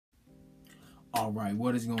Alright,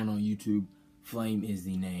 what is going on YouTube? Flame is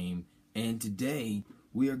the name, and today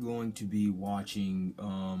we are going to be watching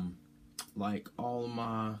like all of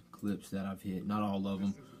my clips that I've hit. Not all of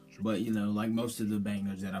them, but you know, like most of the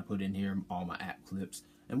bangers that I put in here, all my app clips,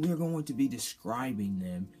 and we are going to be describing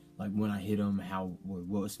them, like when I hit them,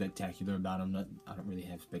 what was spectacular about them. I don't really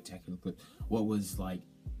have spectacular clips. What was like,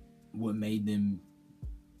 what made them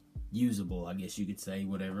usable, I guess you could say,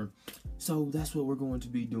 whatever. So that's what we're going to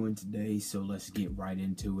be doing today, so let's get right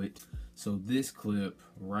into it. So this clip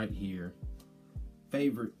right here,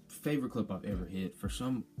 favorite clip I've ever hit. For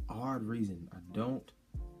some odd reason, I don't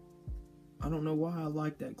know why I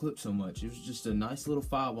like that clip so much. It was just a nice little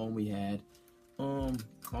 5-on we had on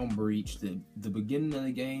Breach. The beginning of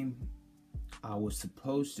the game, I was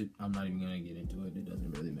supposed to, I'm not even gonna get into it, it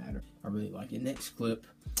doesn't really matter. I really like it. Next clip,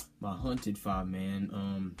 my Hunted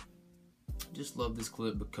 5-man. Just love this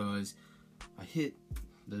clip because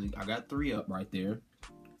I got 3 up right there,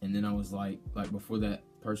 and then I was like before that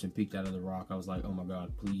person peeked out of the rock, I was like, oh my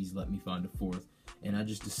god, please let me find a 4th, and I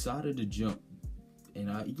just decided to jump, and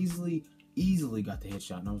I easily got the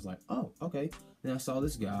headshot, and I was like, oh, okay. Then I saw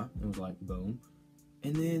this guy and was like, boom,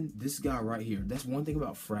 and then this guy right here. That's one thing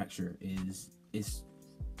about Fracture is it's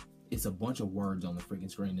a bunch of words on the freaking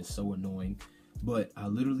screen. It's so annoying. But I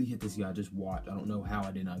literally hit this guy. Just watch. I don't know how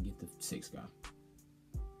I did not get the 6th guy.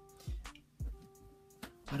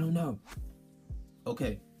 I don't know.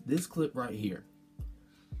 Okay, this clip right here.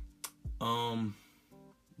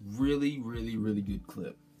 Really good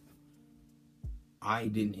clip. I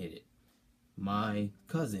didn't hit it. My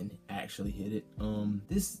cousin actually hit it.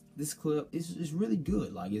 This clip is really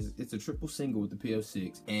good. Like it's a triple single with the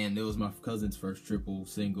PO6, and it was my cousin's first triple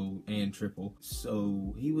single and triple.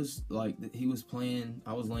 So he was playing.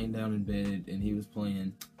 I was laying down in bed, and he was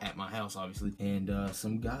playing at my house, obviously. And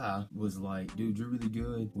some guy was like, "Dude, you're really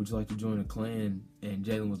good. Would you like to join a clan?" And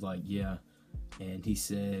Jalen was like, "Yeah." And he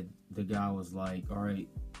said, the guy was like, "All right,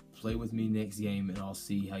 play with me next game, and I'll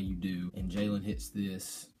see how you do." And Jalen hits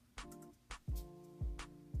this.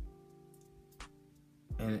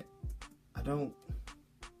 And I don't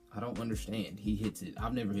understand. He hits it.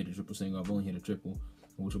 I've never hit a triple single. I've only hit a triple,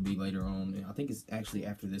 which will be later on. And I think it's actually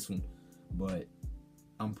after this one. But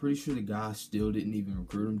I'm pretty sure the guy still didn't even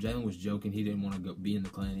recruit him. Jalen was joking. He didn't want to be in the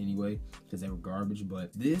clan anyway because they were garbage.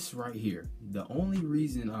 But this right here, the only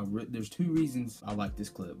reason there's 2 reasons I like this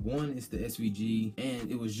clip. One is the SVG,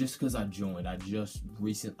 and it was just because I joined. I just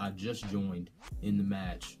joined in the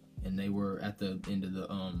match, and they were at the end of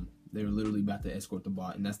the they were literally about to escort the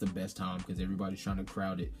bot, and that's the best time because everybody's trying to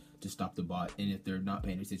crowd it to stop the bot. And if they're not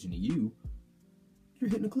paying attention to you, you're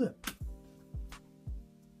hitting a clip.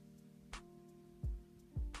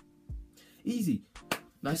 Easy.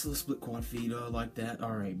 Nice little split quad feed like that.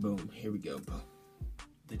 All right, boom. Here we go. Boom.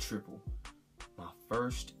 The triple. My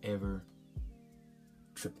first ever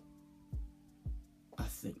triple. I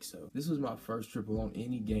think so. This was my first triple on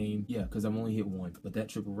any game. Yeah, because I've only hit 1. But that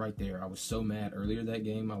triple right there, I was so mad earlier that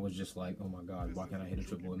game. I was just like, oh my god, why can't I hit a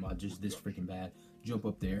triple? Am I just this freaking bad? Jump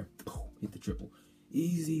up there, boom, hit the triple.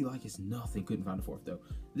 Easy like it's nothing. Couldn't find a 4th though.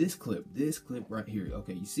 This clip right here.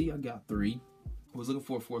 Okay, you see I got 3. Was looking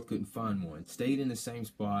for a 4th, couldn't find one. Stayed in the same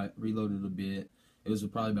spot, reloaded a bit. It was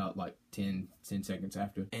probably about like 10 seconds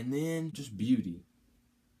after. And then just beauty.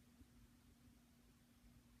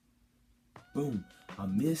 Boom. I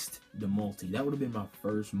missed the multi. That would have been my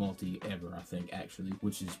first multi ever, I think, actually,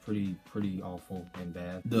 which is pretty awful and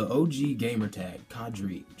bad. The OG gamer tag,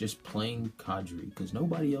 Kadri. Just plain Kadri, because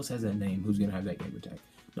nobody else has that name. Who's gonna have that gamer tag?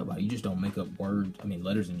 Nobody. You just don't make up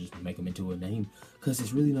letters and just make them into a name, because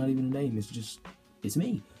it's really not even a name. It's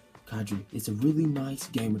me, Kadri. It's a really nice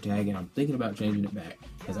gamer tag, and I'm thinking about changing it back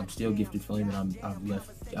because I'm still Gifted Flame, and I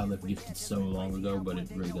left Gifted so long ago, but it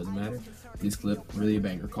really doesn't matter. This clip, really a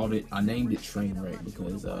banger. I named it Train Wreck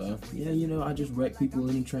because yeah, you know, I just wreck people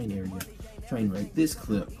in the train area. Train Wreck. This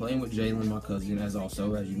clip, playing with Jalen, my cousin, as you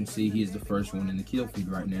can see, he is the first one in the kill feed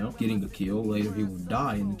right now, getting a kill. Later he will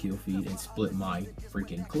die in the kill feed and split my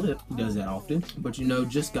freaking clip. He does that often, but you know,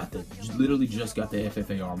 literally just got the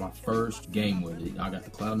FFAR, my first game with it. I got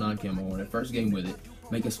the Cloud9 camo on it, first game with it.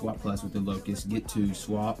 Make a swap class with the Locust, get 2,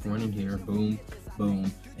 swap, run in here, boom,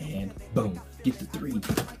 boom, and boom, get the 3.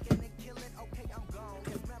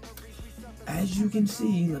 As you can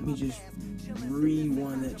see, let me just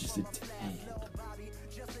rewind that just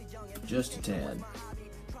a tad.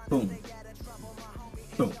 Boom.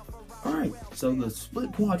 Boom. Alright, so the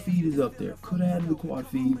split quad feed is up there. Could have added the quad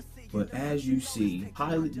feed, but as you see,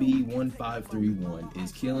 Pilot B1531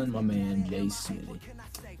 is killing my man Jay Smitty.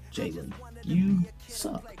 Jalen, you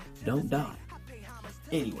suck. Don't die.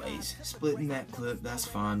 Anyways, splitting that clip, that's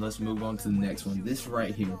fine. Let's move on to the next one. This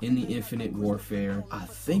right here, in the Infinite Warfare, I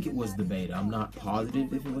think it was the beta. I'm not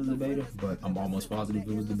positive if it was the beta, but I'm almost positive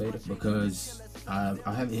it was the beta because I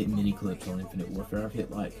haven't hit many clips on Infinite Warfare. I've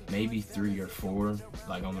hit like maybe 3 or 4,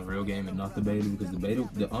 like on the real game and not the beta, because the beta,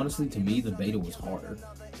 honestly, to me, the beta was harder.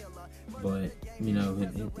 But, you know,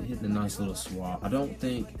 hitting a nice little swap. I don't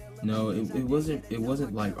think, no, it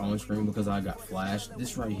wasn't like on screen because I got flashed.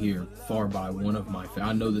 This right here, far by one of my,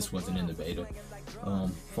 I know this wasn't in the beta,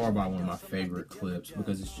 far by one of my favorite clips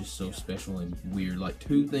because it's just so special and weird. Like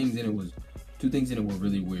two things in it were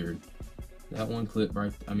really weird. That one clip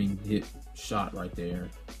shot right there,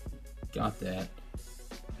 got that,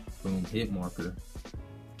 boom, hit marker,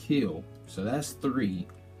 kill. So that's 3,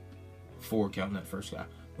 4 counting that first guy.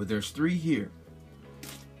 But there's 3 here.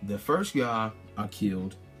 The first guy I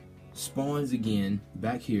killed spawns again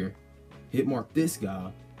back here, hit mark this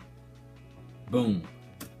guy, boom,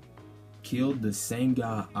 killed the same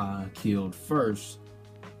guy I killed first.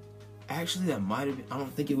 Actually, that might have been, I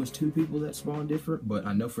don't think it was 2 people that spawned different, but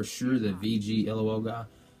I know for sure the VG LOL guy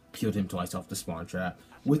killed him twice off the spawn trap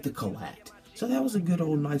with the collat. So that was a good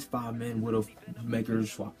old nice 5-man Widowmaker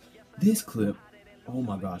swap. This clip, oh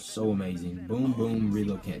my gosh, so amazing. Boom, boom,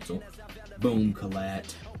 reload cancel. Boom,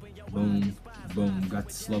 collat. Boom, boom. Got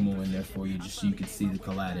the slow-mo in there for you just so you could see the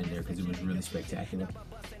collat in there because it was really spectacular.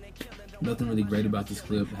 Nothing really great about this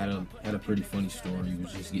clip. Had a pretty funny story. It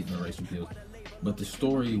was just getting the racing kills. But the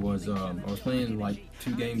story was, I was playing like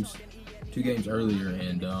two games earlier,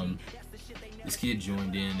 and this kid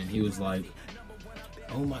joined in and he was like,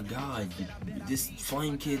 oh my god, this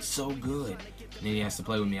Flame kid's so good. And then he has to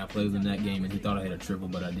play with me. I played with him that game and he thought I had a triple,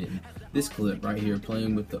 but I didn't. This clip right here,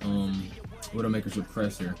 playing with the Widowmaker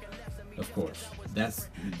suppressor, of course. That's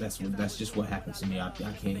just what happens to me. I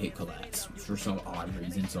can't hit collats for some odd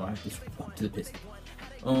reason, so I have to swap to the pistol.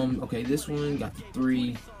 Okay, this one got the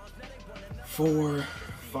 3, 4,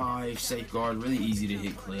 5 safeguard. Really easy to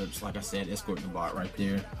hit clips. Like I said, escorting the bot right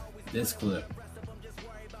there. This clip,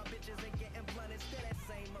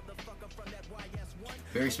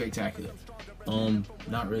 very spectacular.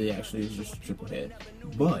 Not really, actually, it's just a triple head.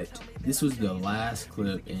 But this was the last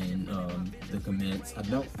clip in the commence.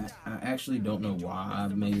 I actually don't know why I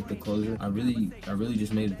made it the closer. I really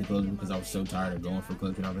just made it the closer because I was so tired of going for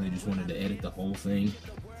clips, and I really just wanted to edit the whole thing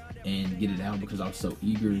and get it out because I was so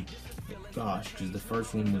eager. Gosh, because the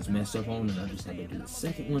first one was messed up on, and I just had to do the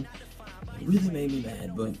second one. It really made me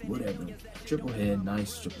mad, but whatever. Triple head,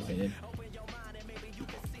 nice triple head.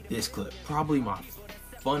 This clip, probably my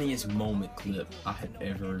funniest moment clip I have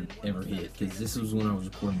ever hit, because this was when I was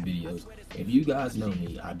recording videos. If you guys know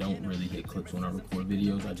me, I don't really hit clips when I record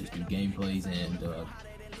videos. I just do gameplays and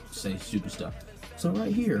say stupid stuff. So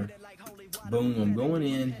right here, boom, I'm going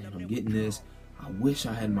in, I'm getting this. I wish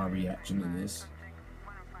I had my reaction to this.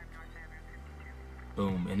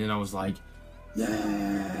 Boom, and then I was like,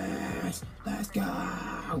 yes, let's go.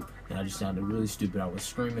 And I just sounded really stupid. I was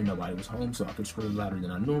screaming, nobody was home, so I could scream louder than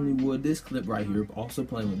I normally would. This clip right here, also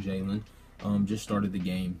playing with Jalen, just started the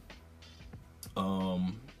game.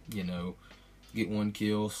 You know, get 1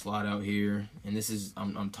 kill, slide out here, and this is,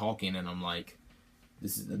 I'm talking and I'm like,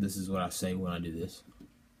 this is what I say when I do this.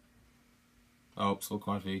 Oh, slow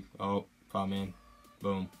config. Oh, 5-man.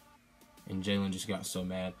 Boom. And Jalen just got so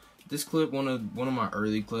mad. This clip, one of my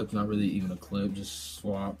early clips, not really even a clip, just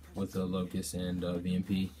swap with the Locust and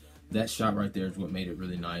VMP. That shot right there is what made it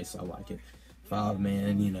really nice. I like it.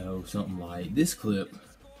 5-man, you know, something light. This clip,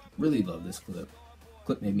 really love this clip.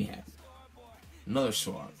 Clip made me happy. Another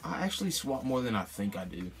swap. I actually swap more than I think I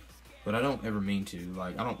do, but I don't ever mean to.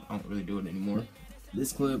 Like, I don't really do it anymore.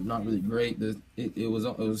 This clip, not really great. It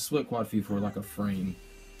was split quad feed for like a frame.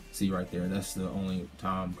 See right there, that's the only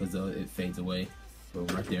time because it fades away. Boom,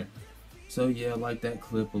 right there. So yeah, I like that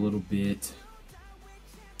clip a little bit.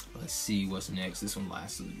 Let's see what's next. This one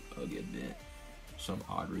lasted a good bit. Some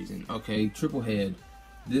odd reason. Okay, triple head.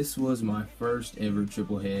 This was my first ever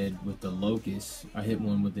triple head with the Locust. I hit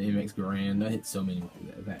one with the MX Garand. I hit so many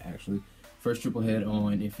with that actually. First triple head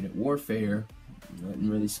on Infinite Warfare. Nothing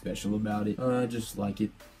really special about it. I just like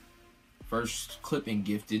it. First clip in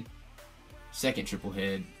Gifted. Second triple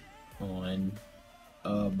head on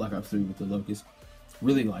Black Ops 3 with the Locust.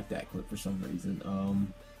 Really like that clip for some reason.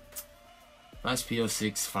 Nice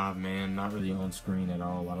PO6 5-man. Not really on screen at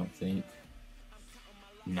all, I don't think.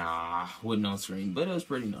 Nah, wasn't on screen, but it was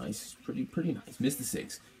pretty nice. Pretty nice. Missed the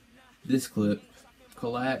 6. This clip,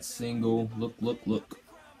 collat, single, look,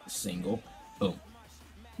 single, boom.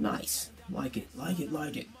 Nice. Like it.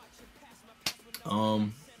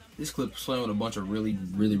 This clip was playing with a bunch of really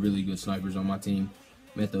good snipers on my team.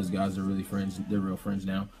 Met those guys. They're really friends. They're real friends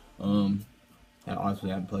now. I obviously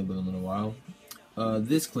haven't played with them in a while.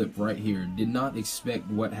 This clip right here, did not expect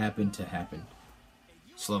what happened to happen.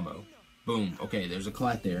 Slow-mo. Boom. Okay, there's a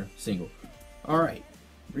collat there. Single. Alright.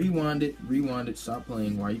 Rewind it. Stop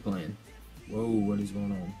playing. Why are you playing? Whoa, what is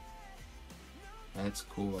going on? That's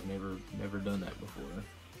cool. I've never done that before.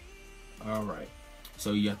 Alright.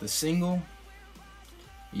 So you got the single,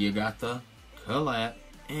 you got the collat,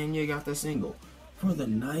 and you got the single. For the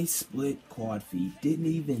nice split quad feed. Didn't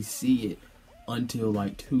even see it until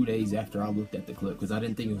like 2 days after I looked at the clip, because I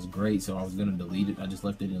didn't think it was great, so I was gonna delete it. I just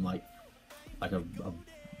left it in like a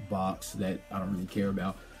box that I don't really care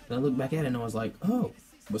about. Then I looked back at it and I was like, oh,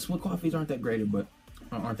 but split quad feeds aren't that great, but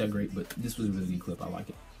this was a really good clip. I like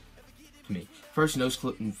it. To me, first no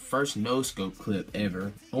scope clip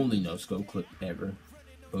ever, only no scope clip ever.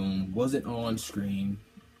 Boom, wasn't on screen.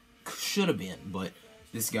 Should have been, but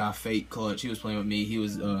this guy fake clutch. He was playing with me. He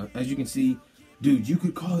was, as you can see, dude, you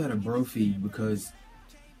could call that a bro feed because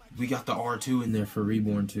we got the R2 in there for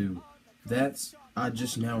Reborn 2. I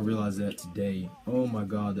just now realized that today. Oh my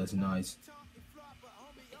god, that's nice.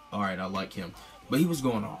 Alright, I like him. But he was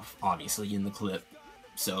going off, obviously, in the clip.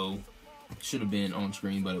 So, should have been on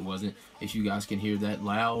screen, but it wasn't. If you guys can hear that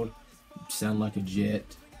loud, sound like a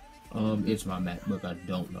jet. It's my MacBook. I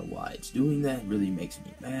don't know why it's doing that. It really makes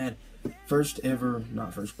me mad. First ever,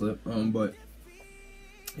 not first clip, but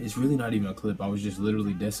it's really not even a clip. I was just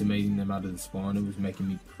literally decimating them out of the spawn. It was making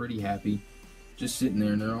me pretty happy. Just sitting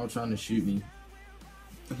there, and they're all trying to shoot me.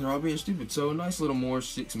 And they're all being stupid. So, a nice little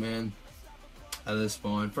Morse 6-man out of the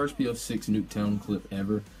spawn. First PO6 Nuketown clip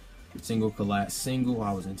ever. Single collat. Single.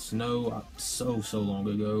 I was in snow so long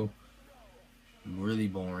ago. Really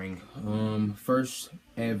boring. First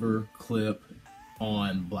ever clip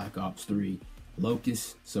on Black Ops 3.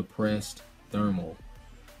 Locust Suppressed Thermal.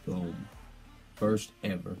 Boom. First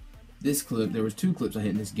ever. This clip, there was 2 clips I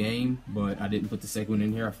hit in this game, but I didn't put the second one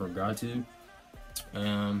in here. I forgot to.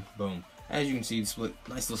 Boom. As you can see, nice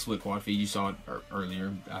little split quad feed. You saw it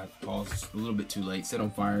earlier. I paused a little bit too late. Set on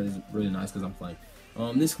fire. This is really nice because I'm playing.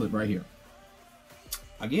 This clip right here.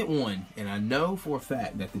 I get one, and I know for a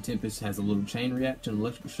fact that the Tempest has a little chain reaction,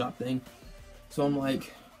 electrical shock thing. So I'm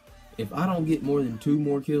like, if I don't get more than 2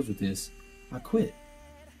 more kills with this, I quit.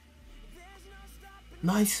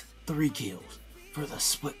 Nice 3 kills for the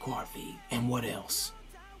split quad feed. And what else?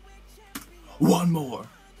 1 more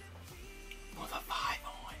for the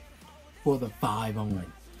 5-on. For the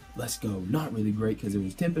 5-on. Let's go. Not really great because it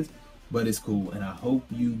was Tempest, but it's cool. And I hope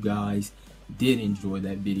you guys did enjoy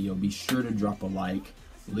that video. Be sure to drop a like,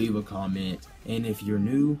 leave a comment, and if you're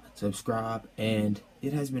new, subscribe. And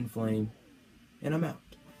it has been Flame, and I'm out.